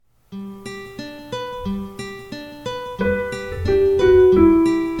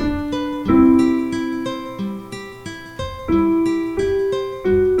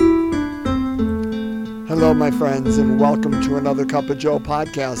friends, and welcome to another Cup of Joe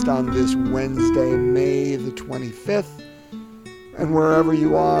podcast on this Wednesday, May the 25th. And wherever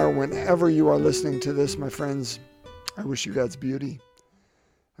you are, whenever you are listening to this, my friends, I wish you God's beauty.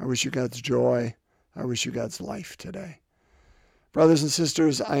 I wish you God's joy. I wish you God's life today. Brothers and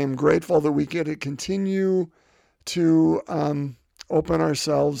sisters, I am grateful that we get to continue to open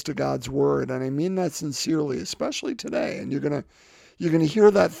ourselves to God's Word. And I mean that sincerely, especially today. And you're gonna hear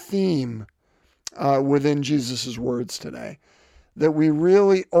that theme within Jesus' words today, that we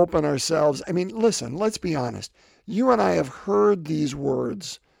really open ourselves. I mean, listen, let's be honest. You and I have heard these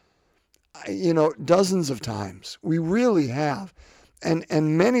words, dozens of times. We really have. And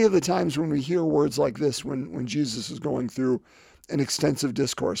many of the times when we hear words like this, when Jesus is going through an extensive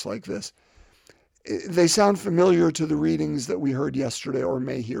discourse like this, they sound familiar to the readings that we heard yesterday or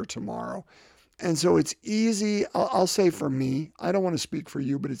may hear tomorrow. And so it's easy, I'll say for me, I don't want to speak for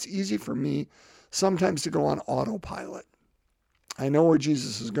you, but it's easy for me sometimes to go on autopilot. I know where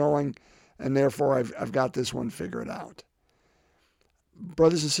Jesus is going, and therefore I've got this one figured out.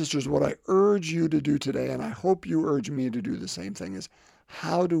 Brothers and sisters, what I urge you to do today, and I hope you urge me to do the same thing, is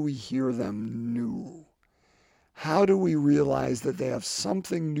how do we hear them new? How do we realize that they have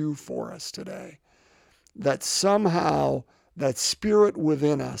something new for us today? That somehow that spirit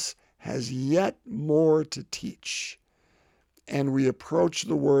within us has yet more to teach. And we approach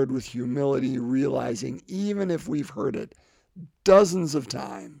the word with humility, realizing even if we've heard it dozens of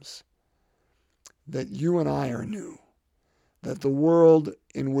times, that you and I are new, that the world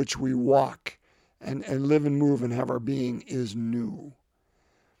in which we walk and live and move and have our being is new.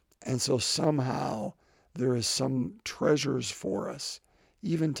 And so somehow there is some treasures for us,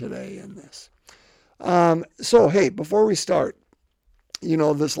 even today in this. So, hey, before we start,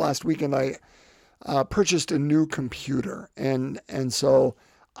 this last weekend I purchased a new computer. And so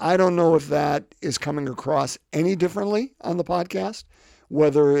I don't know if that is coming across any differently on the podcast,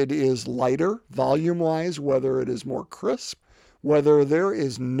 whether it is lighter volume-wise, whether it is more crisp, whether there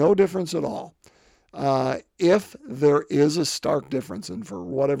is no difference at all. If there is a stark difference, and for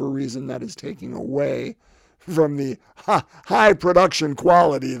whatever reason that is taking away from the high production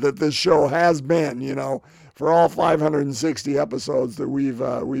quality that this show has been, for all 560 episodes that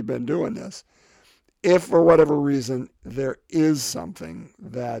we've been doing this. If for whatever reason there is something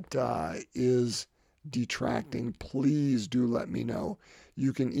that is detracting, please do let me know.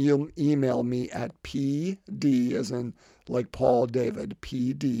 You can email me at PD, as in like Paul David,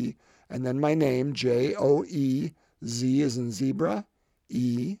 PD, and then my name, Joez, as in zebra,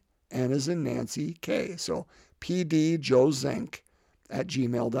 E, N as in Nancy, K. So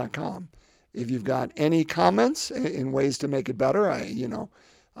pdjoezenk@gmail.com. If you've got any comments in ways to make it better, I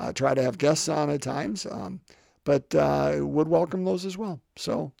try to have guests on at times, but would welcome those as well.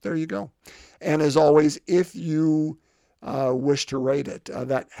 So there you go. And as always, if you wish to rate it,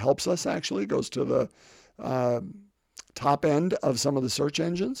 that helps us actually, goes to the top end of some of the search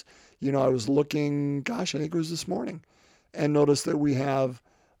engines. I was looking, I think it was this morning, and noticed that we have,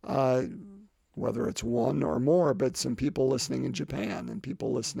 whether it's one or more, but some people listening in Japan, and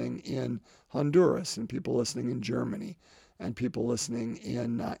people listening in Honduras, and people listening in Germany, and people listening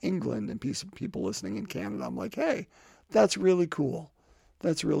in England, and people listening in Canada. I'm like, hey, that's really cool.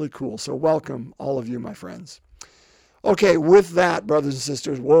 That's really cool. So welcome, all of you, my friends. Okay, with that, brothers and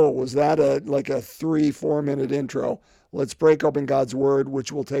sisters, was that like a 3-4 minute intro? Let's break open God's Word,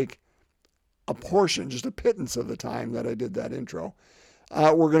 which will take a portion, just a pittance of the time that I did that intro.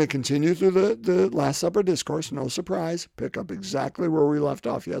 We're going to continue through the Last Supper discourse, no surprise. Pick up exactly where we left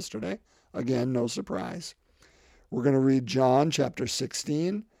off yesterday. Again, no surprise. We're going to read John chapter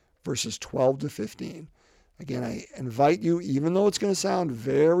 16, verses 12 to 15. Again, I invite you, even though it's going to sound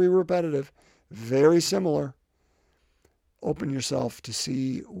very repetitive, very similar, open yourself to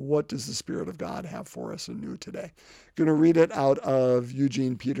see what does the Spirit of God have for us anew today. I'm going to read it out of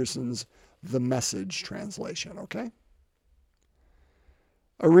Eugene Peterson's The Message translation, okay?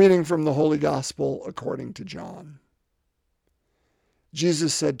 A reading from the Holy Gospel according to John.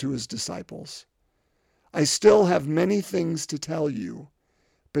 Jesus said to his disciples, I still have many things to tell you,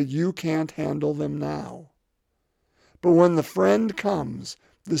 but you can't handle them now. But when the friend comes,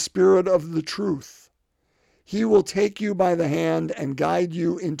 the Spirit of the truth, he will take you by the hand and guide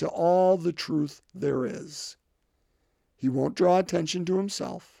you into all the truth there is. He won't draw attention to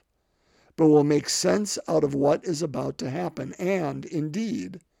himself, but will make sense out of what is about to happen, and,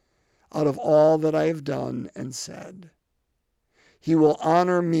 indeed, out of all that I have done and said. He will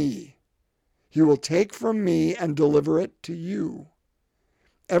honor me. He will take from me and deliver it to you.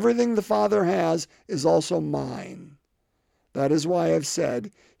 Everything the Father has is also mine. That is why I've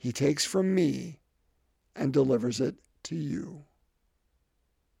said, He takes from me and delivers it to you.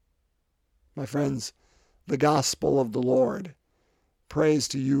 My friends, the gospel of the Lord. Praise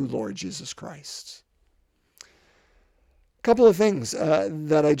to you, Lord Jesus Christ. A couple of things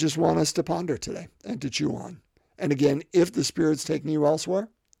that I just want us to ponder today and to chew on. And again, if the Spirit's taking you elsewhere,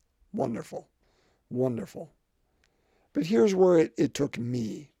 wonderful, wonderful. But here's where it took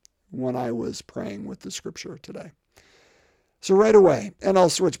me when I was praying with the Scripture today. So right away, and I'll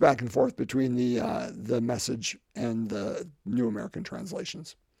switch back and forth between the Message and the New American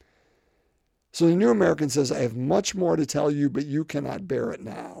translations. So the New American says, I have much more to tell you, but you cannot bear it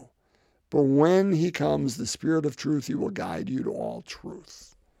now. But when he comes, the Spirit of truth, he will guide you to all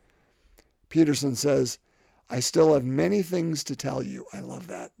truth. Peterson says, I still have many things to tell you. I love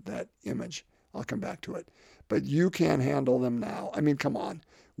that image. I'll come back to it. But you can't handle them now. I mean, come on.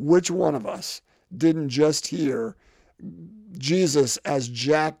 Which one of us didn't just hear Jesus as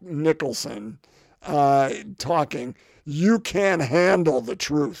Jack Nicholson talking? You can't handle the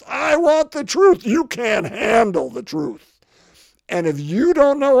truth. I want the truth. You can't handle the truth. And if you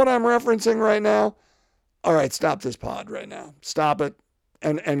don't know what I'm referencing right now, all right, stop this pod right now. Stop it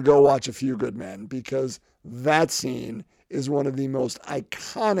and go watch A Few Good Men, because that scene is one of the most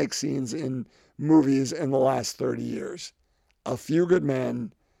iconic scenes in movies in the last 30 years. A Few Good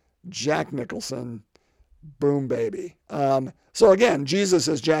Men, Jack Nicholson, boom, baby. So again, Jesus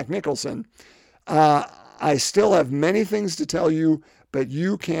as Jack Nicholson. I still have many things to tell you, but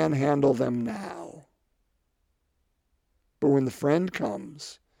you can handle them now. But when the friend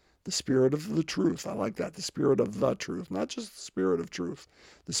comes, the Spirit of the truth, I like that, the Spirit of the truth, not just the Spirit of truth,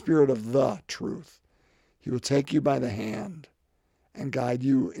 the Spirit of the truth, he will take you by the hand and guide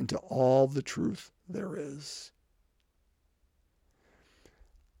you into all the truth there is.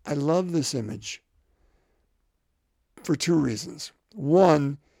 I love this image for two reasons.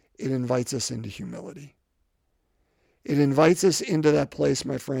 One, it invites us into humility. It invites us into that place,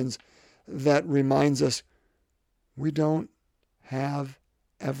 my friends, that reminds us we don't have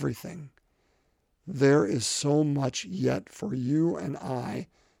everything. There is so much yet for you and I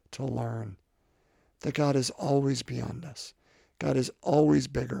to learn. That God is always beyond us. God is always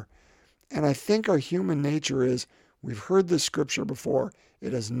bigger. And I think our human nature is, we've heard this scripture before,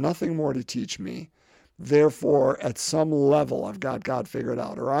 it has nothing more to teach me. Therefore, at some level, I've got God figured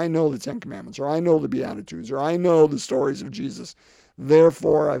out, or I know the Ten Commandments, or I know the Beatitudes, or I know the stories of Jesus.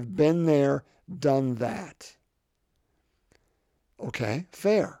 Therefore, I've been there, done that. Okay,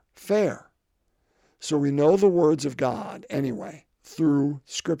 fair. So we know the words of God anyway, through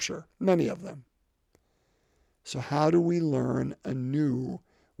Scripture, many of them. So how do we learn anew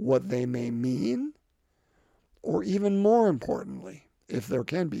what they may mean? Or even more importantly, if there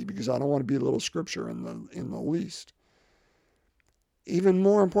can be, because I don't want to be a little Scripture in the least. Even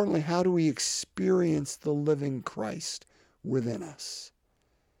more importantly, how do we experience the living Christ within us?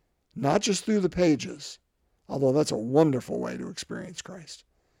 Not just through the pages, although that's a wonderful way to experience Christ.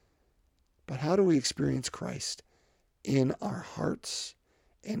 But how do we experience Christ in our hearts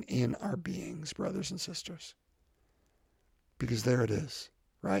and in our beings, brothers and sisters? Because there it is,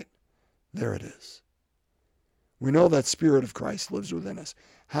 right? There it is. We know that Spirit of Christ lives within us.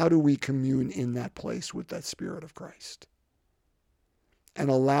 How do we commune in that place with that Spirit of Christ?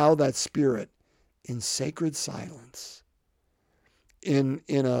 And allow that Spirit in sacred silence, in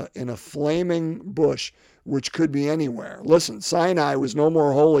a flaming bush, which could be anywhere. Listen, Sinai was no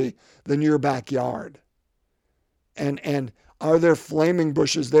more holy than your backyard. And are there flaming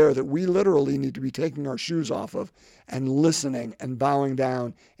bushes there that we literally need to be taking our shoes off of and listening and bowing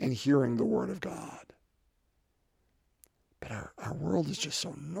down and hearing the word of God? But our world is just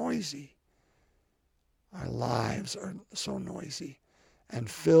so noisy. Our lives are so noisy and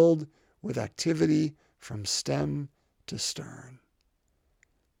filled with activity from stem to stern.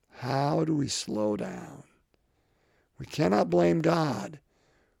 How do we slow down? We cannot blame God,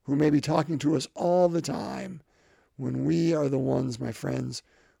 who may be talking to us all the time, when we are the ones, my friends,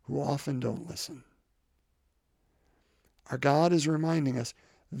 who often don't listen. Our God is reminding us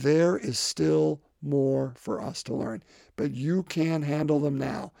there is still more for us to learn, but you can handle them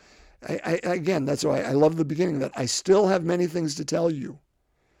now. Again, that's why I love the beginning, that I still have many things to tell you.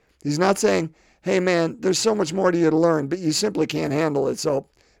 He's not saying, hey man, there's so much more to you to learn, but you simply can't handle it, so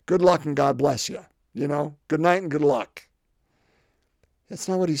good luck and God bless you. Good night and good luck. That's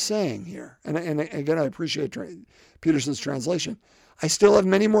not what he's saying here. And again, I appreciate Peterson's translation. I still have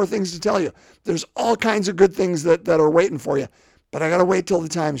many more things to tell you. There's all kinds of good things that are waiting for you, but I got to wait till the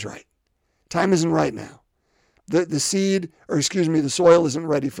time's right. Time isn't right now. The soil isn't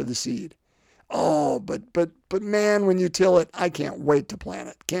ready for the seed. Oh, but man, when you till it, I can't wait to plant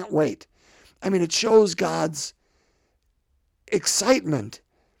it. Can't wait. I mean, it shows God's excitement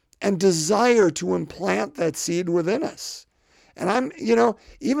and desire to implant that seed within us. And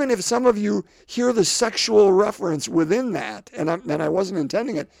even if some of you hear the sexual reference within that, and I wasn't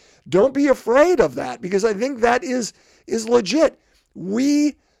intending it, don't be afraid of that, because I think that is legit.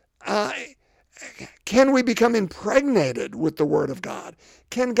 Can we become impregnated with the Word of God?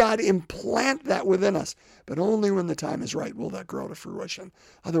 Can God implant that within us? But only when the time is right will that grow to fruition.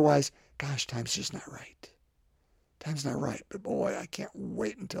 Otherwise, gosh, time's just not right. Time's not right. But boy, I can't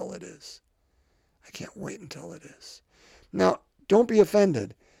wait until it is. I can't wait until it is. Now, don't be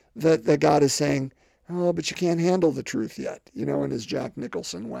offended that God is saying, oh, but you can't handle the truth yet, in his Jack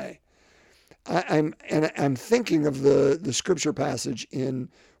Nicholson way. I'm thinking of the scripture passage in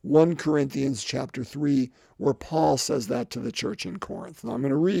 1 Corinthians chapter 3, where Paul says that to the church in Corinth. Now, I'm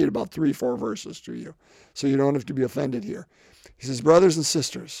going to read about 3-4 verses to you, so you don't have to be offended here. He says, brothers and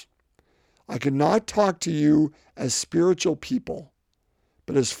sisters, I could not talk to you as spiritual people,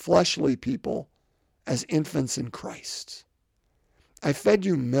 but as fleshly people, as infants in Christ. I fed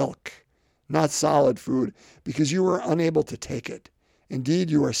you milk, not solid food, because you were unable to take it.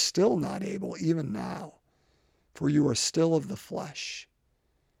 Indeed, you are still not able, even now, for you are still of the flesh.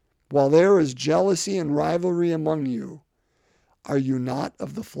 While there is jealousy and rivalry among you, are you not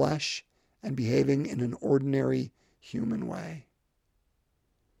of the flesh and behaving in an ordinary human way?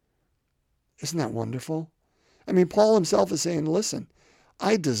 Isn't that wonderful? I mean, Paul himself is saying, listen,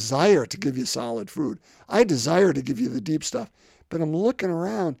 I desire to give you solid food. I desire to give you the deep stuff. But I'm looking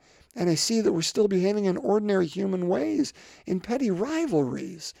around and I see that we're still behaving in ordinary human ways, in petty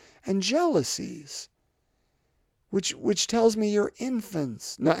rivalries and jealousies, which tells me you're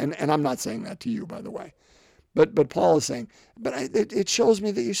infants. No, and I'm not saying that to you, by the way. But Paul is saying, it shows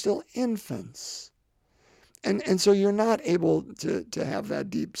me that you're still infants. And so you're not able to have that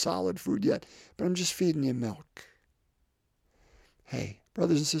deep, solid food yet, but I'm just feeding you milk. Hey,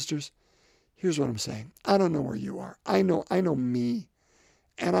 brothers and sisters, here's what I'm saying. I don't know where you are. I know me,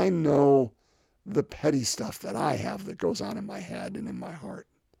 and I know the petty stuff that I have that goes on in my head and in my heart.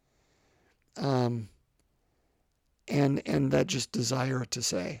 And that just desire to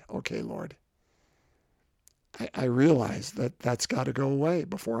say, okay, Lord, I realize that's got to go away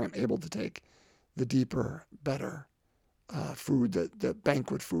before I'm able to take the deeper, better food, the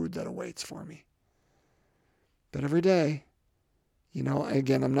banquet food that awaits for me. But every day,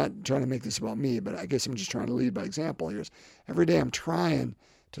 again, I'm not trying to make this about me, but I guess I'm just trying to lead by example here. Every day I'm trying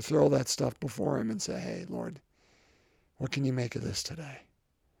to throw that stuff before him and say, hey, Lord, what can you make of this today?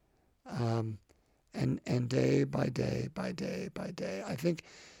 And day by day by day by day, I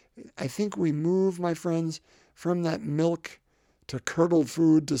think we move, my friends, from that milk to curdled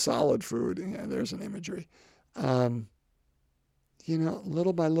food to solid food. Yeah, there's an imagery. Little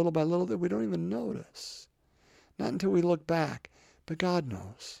by little by little, that we don't even notice. Not until we look back. But God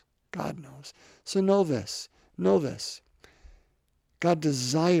knows. God knows. So know this. God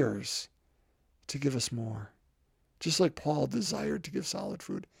desires to give us more. Just like Paul desired to give solid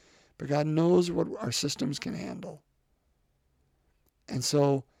food. But God knows what our systems can handle. And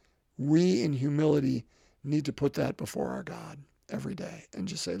so we in humility need to put that before our God every day and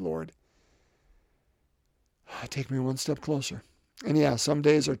just say, Lord, take me one step closer. And yeah, some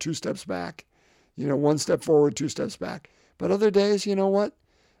days are 2 steps back. 1 step forward, 2 steps back. But other days, you know what?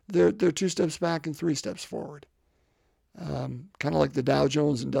 They're 2 steps back and 3 steps forward. Kind of like the Dow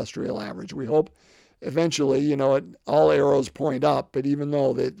Jones Industrial Average. We hope eventually, all arrows point up, but even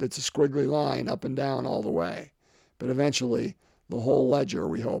though it's a squiggly line up and down all the way. But eventually, the whole ledger,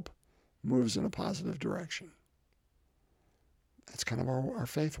 we hope, moves in a positive direction. That's kind of our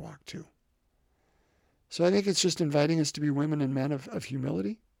faith walk, too. So I think it's just inviting us to be women and men of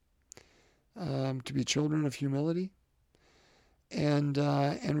humility, to be children of humility, and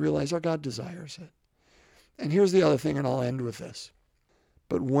realize our God desires it. And here's the other thing, and I'll end with this.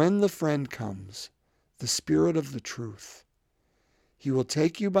 But when the friend comes, the Spirit of the truth, he will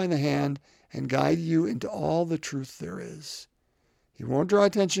take you by the hand and guide you into all the truth there is. He won't draw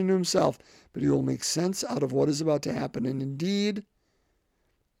attention to himself, but he will make sense out of what is about to happen, and indeed,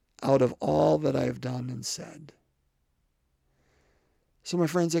 out of all that I have done and said. So, my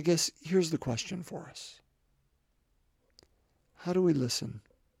friends, I guess here's the question for us. How do we listen?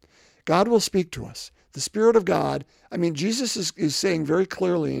 God will speak to us. The Spirit of God, Jesus is saying very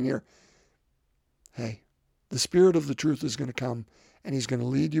clearly in here, hey, the Spirit of the truth is going to come, and he's going to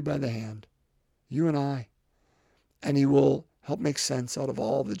lead you by the hand, you and I, and he will help make sense out of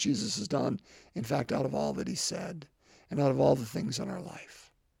all that Jesus has done, in fact, out of all that he said, and out of all the things in our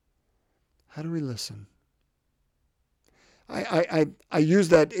life. How do we listen? I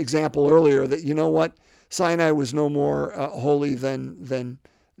used that example earlier that, you know what, Sinai was no more holy than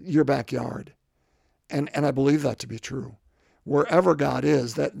your backyard. And I believe that to be true. Wherever God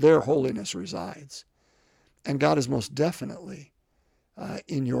is, that their holiness resides. And God is most definitely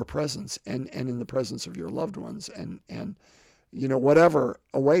in your presence and in the presence of your loved ones. And whatever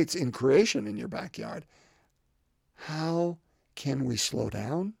awaits in creation in your backyard. How can we slow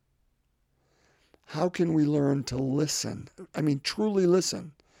down? How can we learn to listen? I mean, truly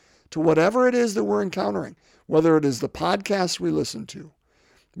listen to whatever it is that we're encountering, whether it is the podcasts we listen to,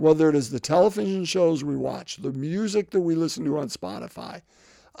 whether it is the television shows we watch, the music that we listen to on Spotify,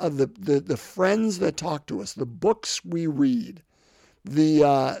 the friends that talk to us, the books we read,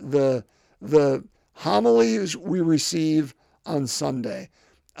 the homilies we receive on Sunday,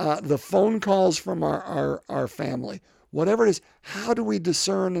 the phone calls from our family, whatever it is. How do we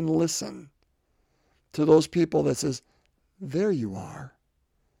discern and listen to those people that says, there you are,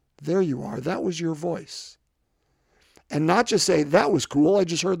 that was your voice? And not just say, that was cool, I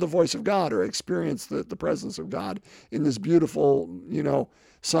just heard the voice of God, or experienced the presence of God in this beautiful,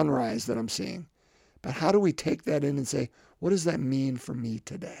 sunrise that I'm seeing. But how do we take that in and say, what does that mean for me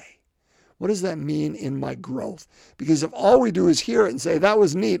today? What does that mean in my growth? Because if all we do is hear it and say, that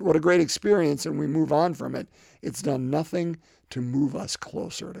was neat, what a great experience, and we move on from it, it's done nothing to move us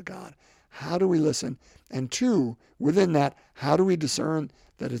closer to God. How do we listen? And two, within that, how do we discern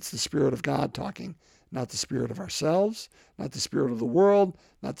that it's the Spirit of God talking, not the spirit of ourselves, not the spirit of the world,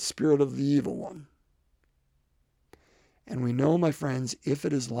 not the spirit of the evil one? And we know, my friends, if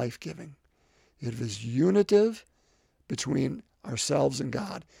it is life-giving, if it is unitive between ourselves and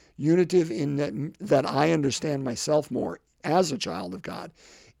God, unitive in that I understand myself more as a child of God,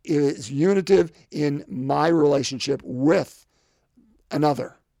 it is unitive in my relationship with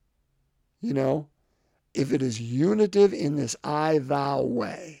another. If it is unitive in this I-thou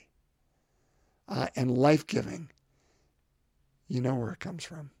way and life-giving, you know where it comes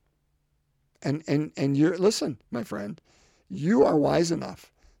from. And listen, my friend, you are wise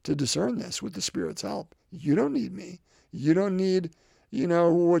enough to discern this with the Spirit's help. You don't need me. You don't need,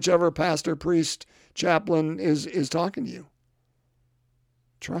 whichever pastor, priest, chaplain is talking to you.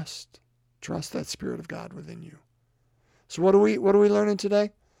 Trust that Spirit of God within you. So what are we learning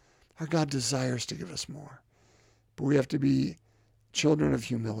today? Our God desires to give us more, but we have to be children of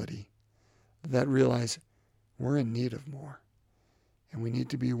humility that realize we're in need of more. And we need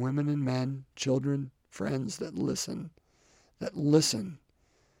to be women and men, children, friends that listen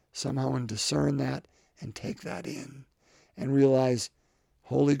somehow and discern that and take that in and realize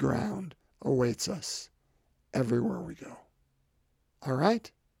holy ground awaits us everywhere we go. All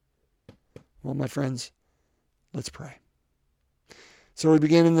right? Well, my friends, let's pray. So we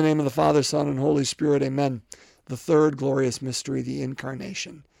begin in the name of the Father, Son, and Holy Spirit. Amen. The third glorious mystery, the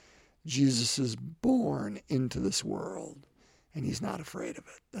Incarnation. Jesus is born into this world, and he's not afraid of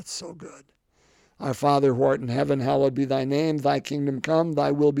it. That's so good. Our Father, who art in heaven, hallowed be thy name. Thy kingdom come, thy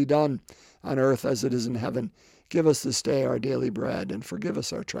will be done, on earth as it is in heaven. Give us this day our daily bread, and forgive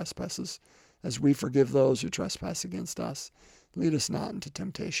us our trespasses, as we forgive those who trespass against us. Lead us not into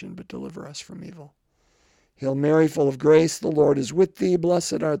temptation, but deliver us from evil. Hail Mary, full of grace, the Lord is with thee.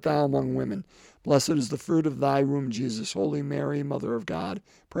 Blessed art thou among women. Blessed is the fruit of thy womb, Jesus. Holy Mary, Mother of God,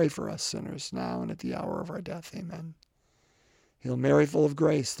 pray for us sinners, now and at the hour of our death. Amen. Hail Mary, full of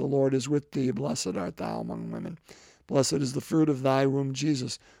grace, the Lord is with thee. Blessed art thou among women. Blessed is the fruit of thy womb,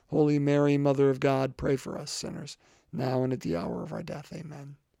 Jesus. Holy Mary, Mother of God, pray for us sinners, now and at the hour of our death.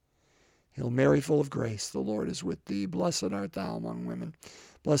 Amen. Hail Mary, full of grace, the Lord is with thee. Blessed art thou among women.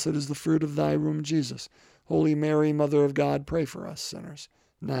 Blessed is the fruit of thy womb, Jesus. Holy Mary, Mother of God, pray for us sinners,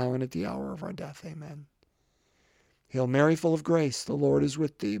 now and at the hour of our death. Amen. Hail Mary, full of grace, the Lord is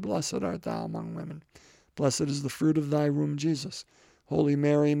with thee. Blessed art thou among women. Blessed is the fruit of thy womb, Jesus. Holy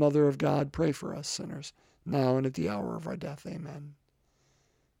Mary, Mother of God, pray for us sinners, now and at the hour of our death. Amen.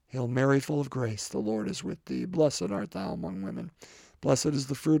 Hail Mary, full of grace, the Lord is with thee. Blessed art thou among women. Blessed is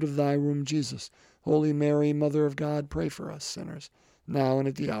the fruit of thy womb, Jesus. Holy Mary, Mother of God, pray for us sinners, now and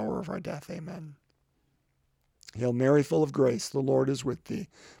at the hour of our death. Amen. Hail Mary, full of grace, the Lord is with thee.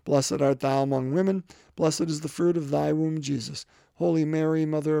 Blessed art thou among women. Blessed is the fruit of thy womb, Jesus. Holy Mary,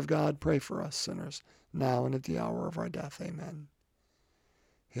 Mother of God, pray for us sinners, now and at the hour of our death. Amen.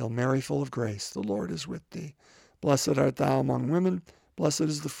 Hail Mary, full of grace, the Lord is with thee. Blessed art thou among women. Blessed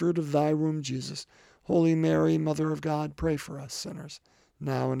is the fruit of thy womb, Jesus. Holy Mary, Mother of God, pray for us sinners,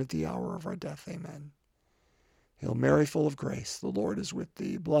 now and at the hour of our death. Amen. Hail Mary, full of grace, the Lord is with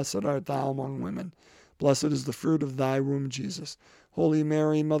thee. Blessed art thou among women. Blessed is the fruit of thy womb, Jesus. Holy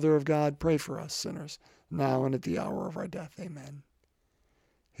Mary, Mother of God, pray for us sinners, now and at the hour of our death. Amen.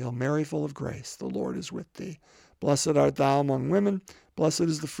 Hail Mary, full of grace, the Lord is with thee. Blessed art thou among women. Blessed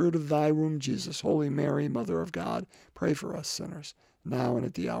is the fruit of thy womb, Jesus. Holy Mary, Mother of God, pray for us sinners, now and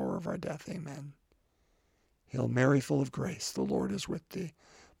at the hour of our death. Amen. Hail Mary, full of grace, the Lord is with thee.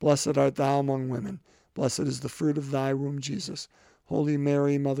 Blessed art thou among women. Blessed is the fruit of thy womb, Jesus. Holy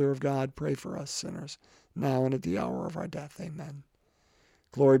Mary, Mother of God, pray for us sinners, now and at the hour of our death. Amen.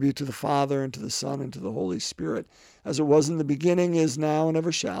 Glory be to the Father, and to the Son, and to the Holy Spirit, as it was in the beginning, is now, and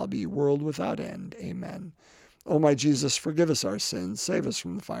ever shall be, world without end. Amen. O my Jesus, forgive us our sins, save us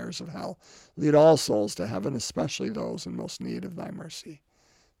from the fires of hell. Lead all souls to heaven, especially those in most need of thy mercy.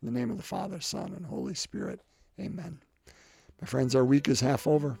 In the name of the Father, Son, and Holy Spirit. Amen. My friends, our week is half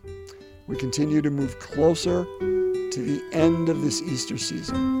over. We continue to move closer to the end of this Easter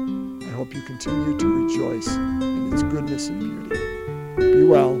season. I hope you continue to rejoice in its goodness and beauty. Be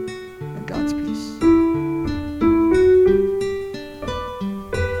well.